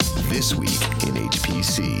This Week in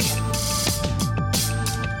HPC.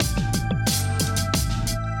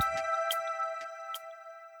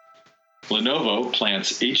 Lenovo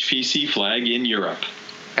plants HPC flag in Europe.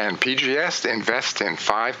 And PGS invests in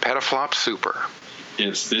 5 petaflop super.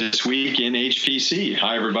 It's This Week in HPC.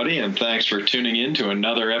 Hi, everybody, and thanks for tuning in to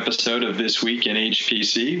another episode of This Week in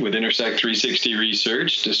HPC with Intersect 360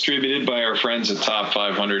 Research, distributed by our friends at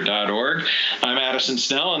top500.org. I'm Addison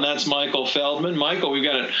Snell, and that's Michael Feldman. Michael, we've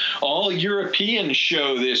got an all-European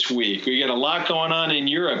show this week. We got a lot going on in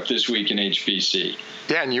Europe this week in HPC.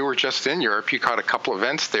 Yeah, and you were just in Europe. You caught a couple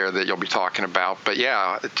events there that you'll be talking about. But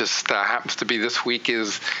yeah, it just happens to be this week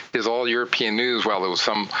is all European news. Well, there was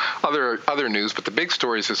some other news, but the big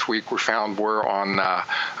stories this week were on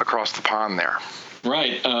across the pond there.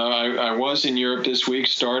 Right. I was in Europe this week,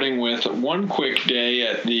 starting with one quick day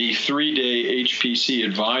at the 3-day HPC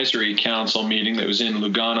Advisory Council meeting that was in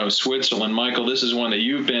Lugano, Switzerland. Michael, this is one that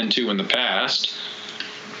you've been to in the past.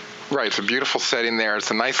 Right, it's a beautiful setting there.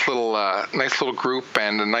 It's a nice little group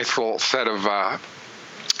and a nice little set of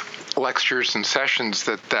lectures and sessions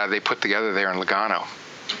that they put together there in Lugano.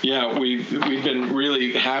 Yeah, we've been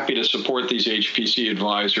really happy to support these HPC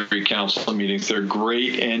Advisory Council meetings. They're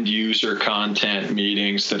great end-user content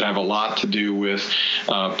meetings that have a lot to do with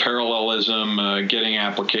parallelism, getting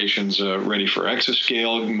applications ready for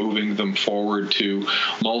exascale, moving them forward to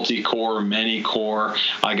multi-core, many-core.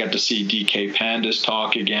 I got to see DK Pandas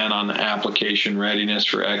talk again on application readiness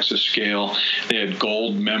for exascale. They had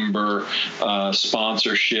gold member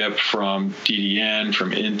sponsorship from DDN,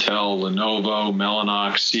 from Intel, Lenovo,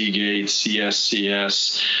 Mellanox, Seagate,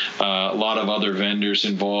 CSCS, a lot of other vendors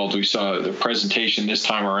involved. We saw the presentation this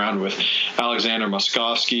time around with Alexander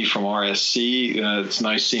Moskovsky from RSC. It's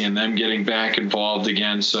nice seeing them getting back involved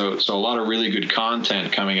again. So a lot of really good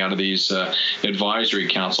content coming out of these advisory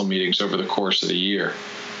council meetings over the course of the year.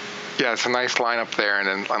 Yeah, it's a nice lineup there,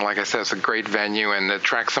 and like I said, it's a great venue and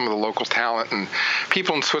attracts some of the local talent and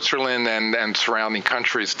people in Switzerland and surrounding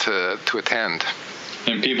countries to attend.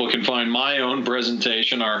 And people can find my own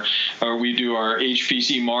presentation. We do our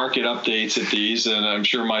HPC market updates at these, and I'm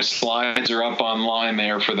sure my slides are up online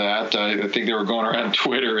there for that. I think they were going around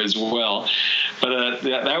Twitter as well. But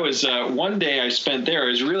that was one day I spent there. I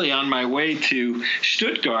was really on my way to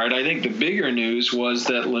Stuttgart. I think the bigger news was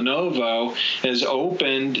that Lenovo has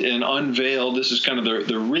opened and unveiled, this is kind of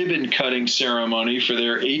the ribbon-cutting ceremony for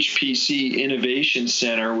their HPC Innovation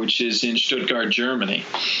Center, which is in Stuttgart, Germany.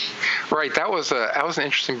 Right, that was an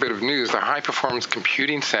interesting bit of news. The High Performance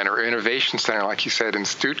Computing Center, Innovation Center, like you said, in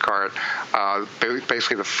Stuttgart,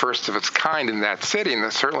 basically the first of its kind in that city, and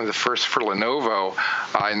that's certainly the first for Lenovo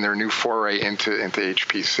in their new foray into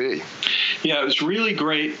HPC. Yeah, it was really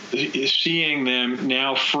great seeing them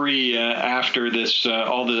now free after this,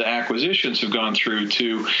 all the acquisitions have gone through,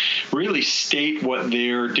 to really state what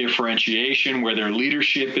their differentiation, where their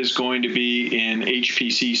leadership is going to be in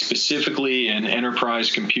HPC specifically and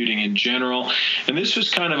enterprise computing in general. And this was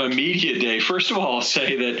kind of a media day. First of all, I'll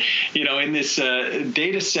say that, in this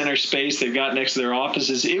data center space they've got next to their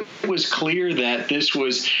offices, it was clear that this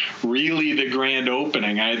was really the grand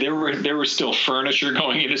opening. There were still furniture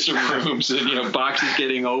going into some rooms and, boxes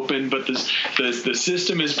getting opened, but the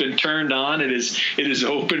system has been turned on. It is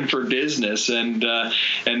open for business. And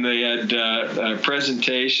they had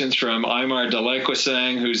presentations from Aymar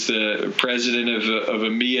Delequesang, who's the president of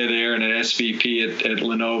EMEA there and an SVP at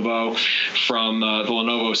Lenovo, from the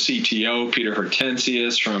Lenovo CTO, Peter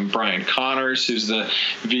Hortensius, from Brian Connors, who's the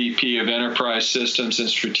VP of Enterprise Systems and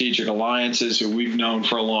Strategic Alliances, who we've known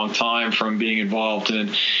for a long time from being involved in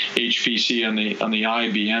HPC on the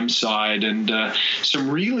IBM side, and some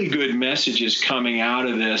really good messages coming out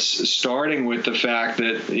of this, starting with the fact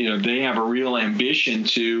that they have a real ambition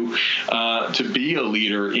to be a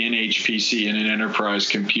leader in HPC and in enterprise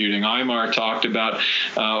computing. Aymar talked about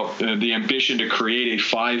the ambition to create a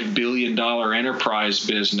 $5 billion enterprise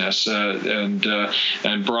business, and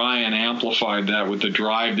Brian amplified that with the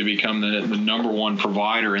drive to become the number one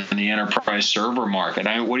provider in the enterprise server market.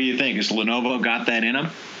 What do you think? Has Lenovo got that in them?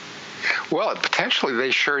 Well, potentially they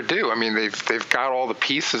sure do. I mean, they've got all the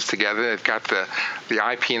pieces together. They've got the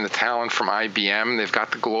IP and the talent from IBM. They've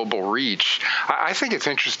got the global reach. I think it's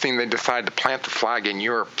interesting they decided to plant the flag in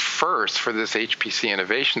Europe first for this HPC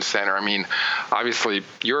Innovation Center. I mean, obviously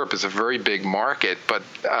Europe is a very big market, but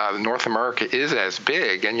North America is as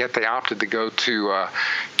big, and yet they opted to go to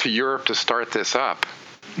Europe to start this up.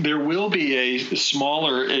 There will be a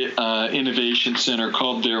smaller innovation center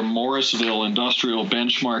called their Morrisville Industrial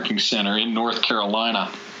Benchmarking Center in North Carolina.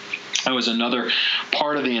 That was another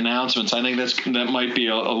part of the announcements. I think that might be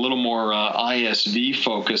a little more ISV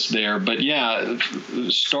focused there. But yeah,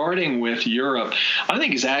 starting with Europe, I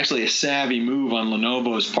think is actually a savvy move on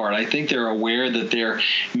Lenovo's part. I think they're aware that their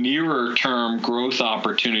nearer term growth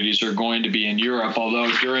opportunities are going to be in Europe,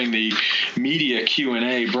 although during the media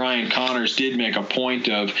Q&A, Brian Connors did make a point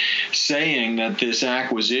of saying that this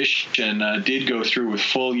acquisition did go through with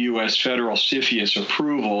full U.S. federal CFIUS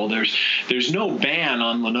approval. There's no ban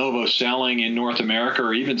on Lenovo selling in North America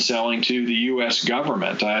or even selling to the U.S.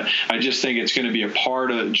 government. I just think it's going to be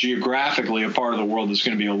geographically a part of the world that's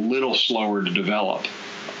going to be a little slower to develop.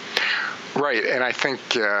 Right, and I think,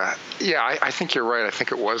 I think you're right. I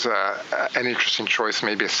think it was an interesting choice,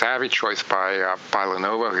 maybe a savvy choice by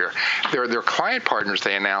Lenovo here. Their client partners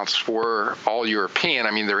they announced were all European.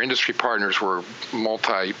 I mean, their industry partners were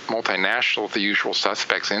multinational, the usual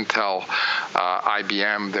suspects: Intel,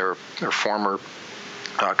 IBM, their former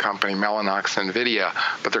company, Mellanox, NVIDIA,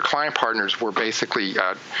 but their client partners were basically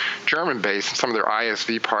German-based, and some of their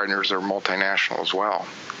ISV partners are multinational as well.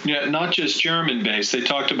 Yeah, not just German-based. They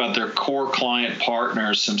talked about their core client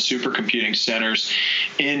partners, some supercomputing centers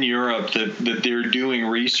in Europe that they're doing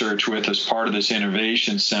research with as part of this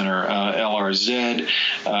innovation center. LRZ,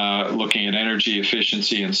 looking at energy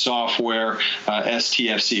efficiency and software.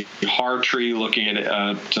 STFC Hartree, looking at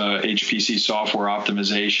HPC software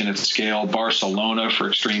optimization at scale. Barcelona for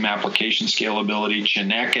extreme application scalability.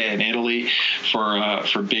 Cineca in Italy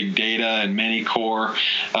for big data and many core.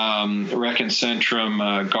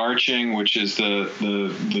 Reconcentrum Garching, which is the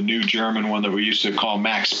new German one that we used to call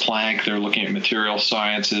Max Planck. They're looking at material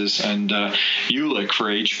sciences, and Jülich for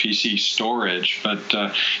HPC storage. But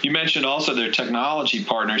you mentioned also their technology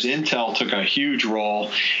partners. Intel took a huge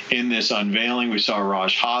role in this unveiling. We saw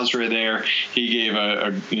Raj Hazra there. He gave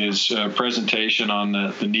his presentation on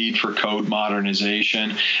the need for code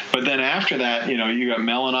modernization. But then after that, you got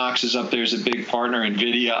Mellanox is up there as a big partner,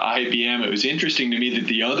 NVIDIA, IBM. It was interesting to me that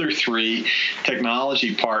the other three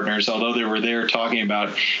technology partners, although they were there talking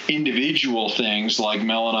about individual things like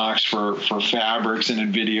Mellanox for fabrics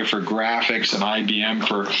and NVIDIA for graphics and IBM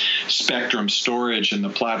for spectrum storage and the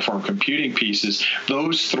platform computing pieces,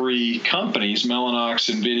 those three companies,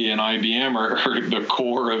 Mellanox, NVIDIA, and IBM, are the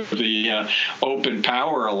core of the Open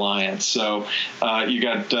Power Alliance. So you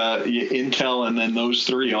got Intel and then those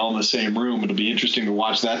three all in the same room. It'll be interesting to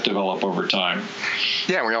watch that develop over time.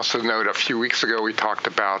 Yeah, and we also noted a few weeks ago we talked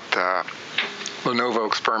about Lenovo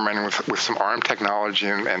experimenting with some ARM technology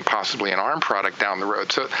and possibly an ARM product down the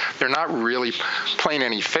road. So they're not really playing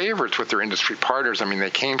any favorites with their industry partners. I mean, they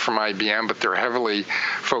came from IBM, but they're heavily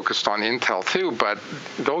focused on Intel too. But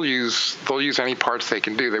they'll use any parts they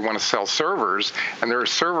can do. They want to sell servers, and they're a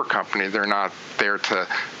server company. They're not there to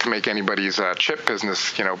make anybody's chip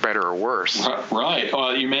business better or worse. Right.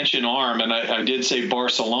 Well, you mentioned ARM, and I did say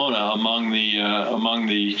Barcelona among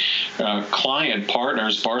the client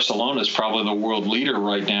partners. Barcelona is probably the world leader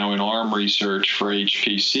right now in ARM research for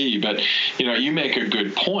HPC. But you make a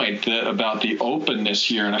good point about the openness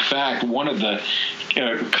here. And in fact, one of the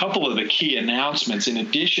a couple of the key announcements, in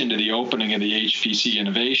addition to the opening of the HPC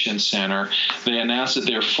Innovation Center, they announced that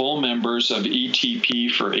they're full members of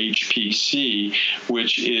ETP for HPC,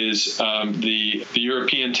 which is the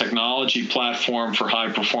European technology platform for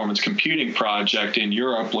high-performance computing project in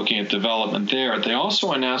Europe, looking at development there. They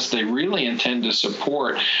also announced they really intend to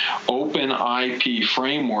support open IP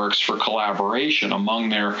frameworks for collaboration among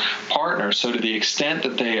their partners. So to the extent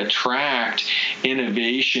that they attract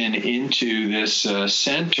innovation into this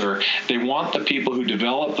center, they want the people who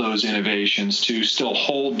develop those innovations to still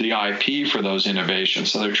hold the IP for those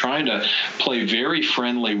innovations. So they're trying to play very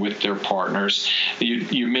friendly with their partners.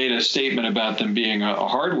 You made a statement about them being a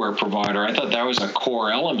hardware provider. I thought that was a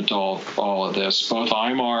core element of all of this. Both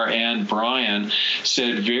Aymar and Brian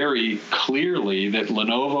said very clearly that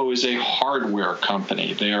Lenovo is a hardware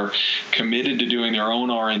company. They are committed to doing their own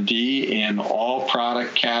R&D in all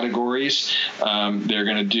product categories. They're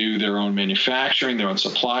going to do their own manufacturing, their own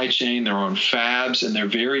supply chain, their own fabs, and they're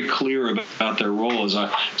very clear about their role as a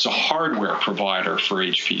hardware provider for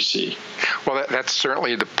HPC. Well, that's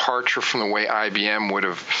certainly a departure from the way IBM would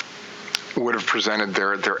have presented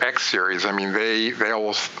their X series. I mean, they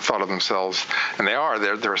always thought of themselves, and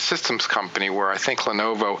they're a systems company, where I think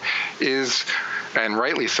Lenovo is, and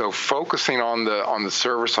rightly so, focusing on the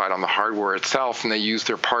server side, on the hardware itself, and they use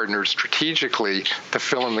their partners strategically to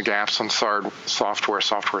fill in the gaps on software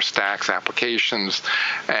stacks, applications,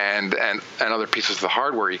 and other pieces of the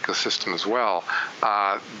hardware ecosystem as well.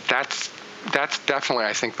 That's definitely,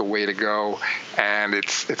 I think, the way to go, and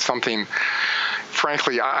it's something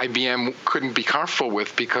frankly, IBM couldn't be comfortable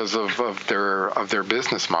with because of their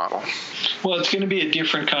business model. Well, it's going to be a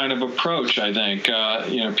different kind of approach, I think.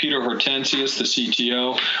 Peter Hortensius, the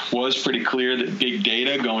CTO, was pretty clear that big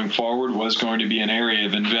data going forward was going to be an area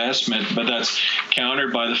of investment, but that's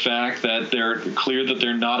countered by the fact that they're clear that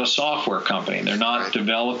they're not a software company. They're not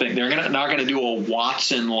developing. They're not going to do a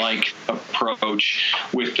Watson-like approach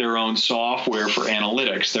with their own software for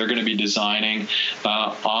analytics. They're going to be designing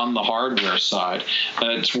on the hardware side.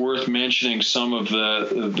 It's worth mentioning some of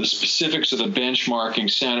the specifics of the benchmarking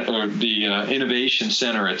center, or the innovation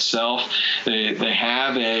center itself. They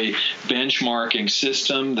have a benchmarking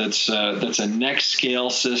system that's a next scale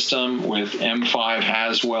system with M5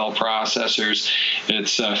 Haswell processors.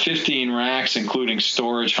 It's 15 racks, including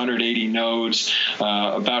storage, 180 nodes,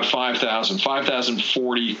 about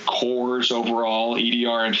 5,040 cores overall,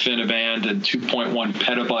 EDR InfiniBand, and 2.1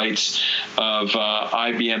 petabytes of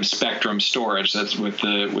IBM Spectrum storage. That's with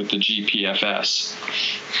the GPFS.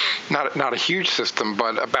 Not a huge system,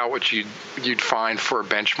 but about what you'd find for a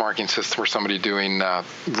benchmarking system for somebody doing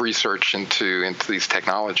research into these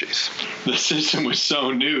technologies. The system was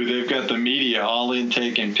so new. They've got the media all in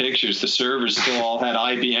taking pictures. The servers still all had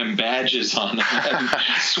IBM badges on them. They hadn't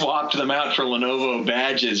swapped them out for Lenovo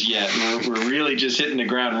badges yet. We're really just hitting the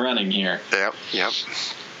ground running here. Yep.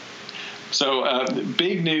 So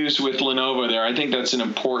big news with Lenovo there. I think that's an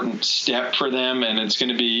important step for them, and it's going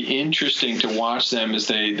to be interesting to watch them as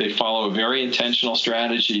they follow a very intentional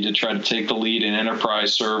strategy to try to take the lead in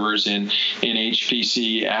enterprise servers in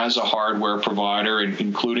HPC as a hardware provider,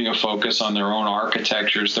 including a focus on their own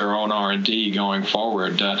architectures, their own R&D going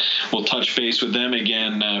forward. We'll touch base with them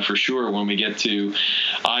again for sure when we get to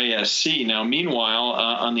ISC. Now, meanwhile,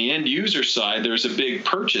 on the end user side, there's a big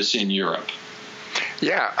purchase in Europe.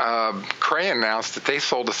 Yeah, Cray announced that they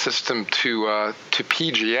sold a system to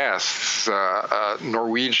PGS,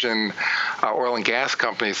 Norwegian oil and gas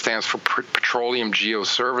company. It stands for Petroleum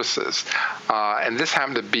Geoservices. And this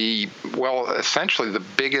happened to be, essentially the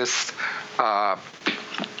biggest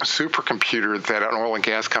supercomputer that an oil and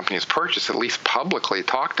gas company has purchased, at least publicly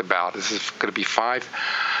talked about. This is going to be 5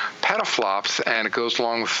 petaflops, and it goes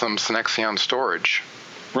along with some Synexion storage.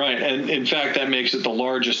 Right, and in fact, that makes it the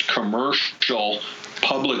largest commercial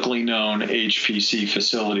publicly known HPC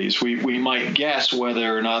facilities. We might guess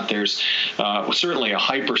whether or not there's certainly a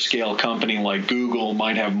hyperscale company like Google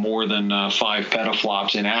might have more than 5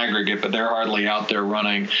 petaflops in aggregate, but they're hardly out there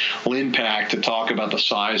running Linpack to talk about the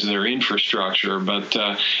size of their infrastructure. But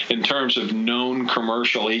in terms of known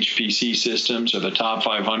commercial HPC systems or the top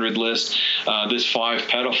 500 list, this 5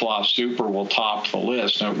 petaflop super will top the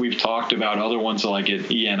list. Now, we've talked about other ones like at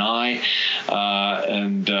ENI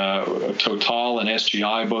and Total and SGI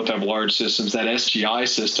both have large systems. That SGI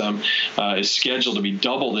system is scheduled to be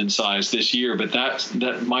doubled in size this year, but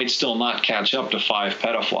that might still not catch up to 5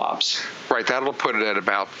 petaflops. Right, that'll put it at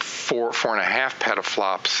about 4.5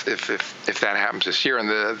 petaflops if that happens this year. And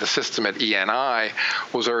the system at ENI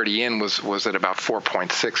was already was at about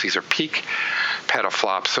 4.6. These are peak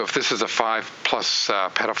petaflops. So if this is a 5+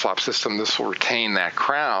 petaflop system, this will retain that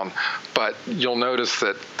crown. But you'll notice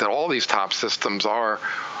that all these top systems are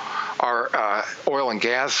oil and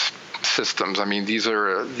gas systems. I mean, these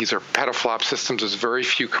are petaflop systems. There's very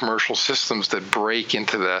few commercial systems that break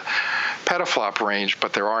into the petaflop range,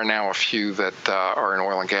 but there are now a few that are in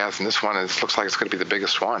oil and gas, and this one looks like it's going to be the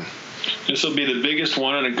biggest one. This will be the biggest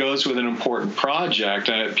one, and it goes with an important project.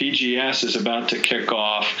 PGS is about to kick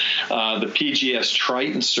off the PGS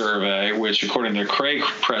Triton survey, which, according to the Cray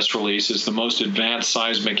press release, is the most advanced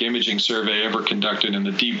seismic imaging survey ever conducted in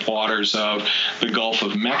the deep waters of the Gulf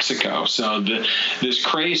of Mexico. So this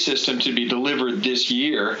Cray system to be delivered this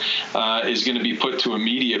year is going to be put to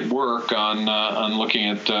immediate work on looking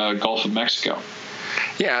at Gulf of Mexico.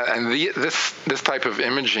 Yeah, and this type of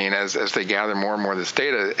imaging, as they gather more and more of this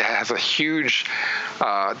data, has a huge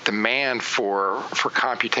demand for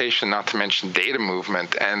computation, not to mention data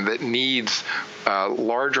movement, and that needs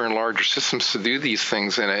larger and larger systems to do these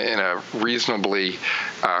things in a reasonably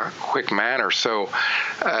quick manner. So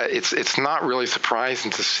it's not really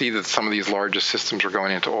surprising to see that some of these largest systems are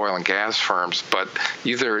going into oil and gas firms, but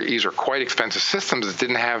these are quite expensive systems that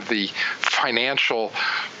didn't have the financial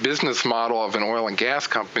business model of an oil and gas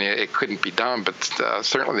company. It couldn't be done, but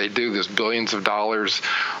certainly they do. There's billions of dollars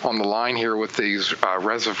on the line here with these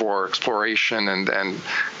reservoir exploration and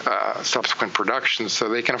subsequent production, so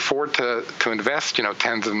they can afford to invest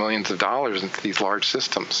tens of millions of dollars into these large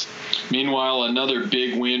systems. Meanwhile, another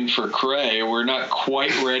big win for Cray. We're not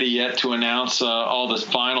quite ready yet to announce all the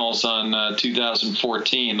finals on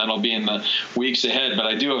 2014. That'll be in the weeks ahead, but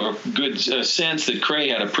I do have a good sense that Cray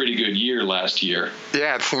had a pretty good year last year.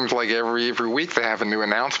 Yeah, it seems like every week they have a new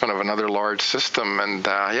announcement of another large system, and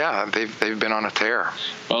they've been on a tear.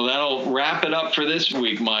 Well, that'll wrap it up for this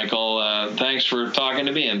week, Michael. Thanks for talking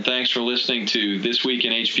to me, and thanks for listening to This Week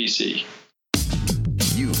in HPC.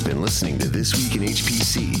 You've been listening to This Week in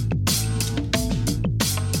HPC.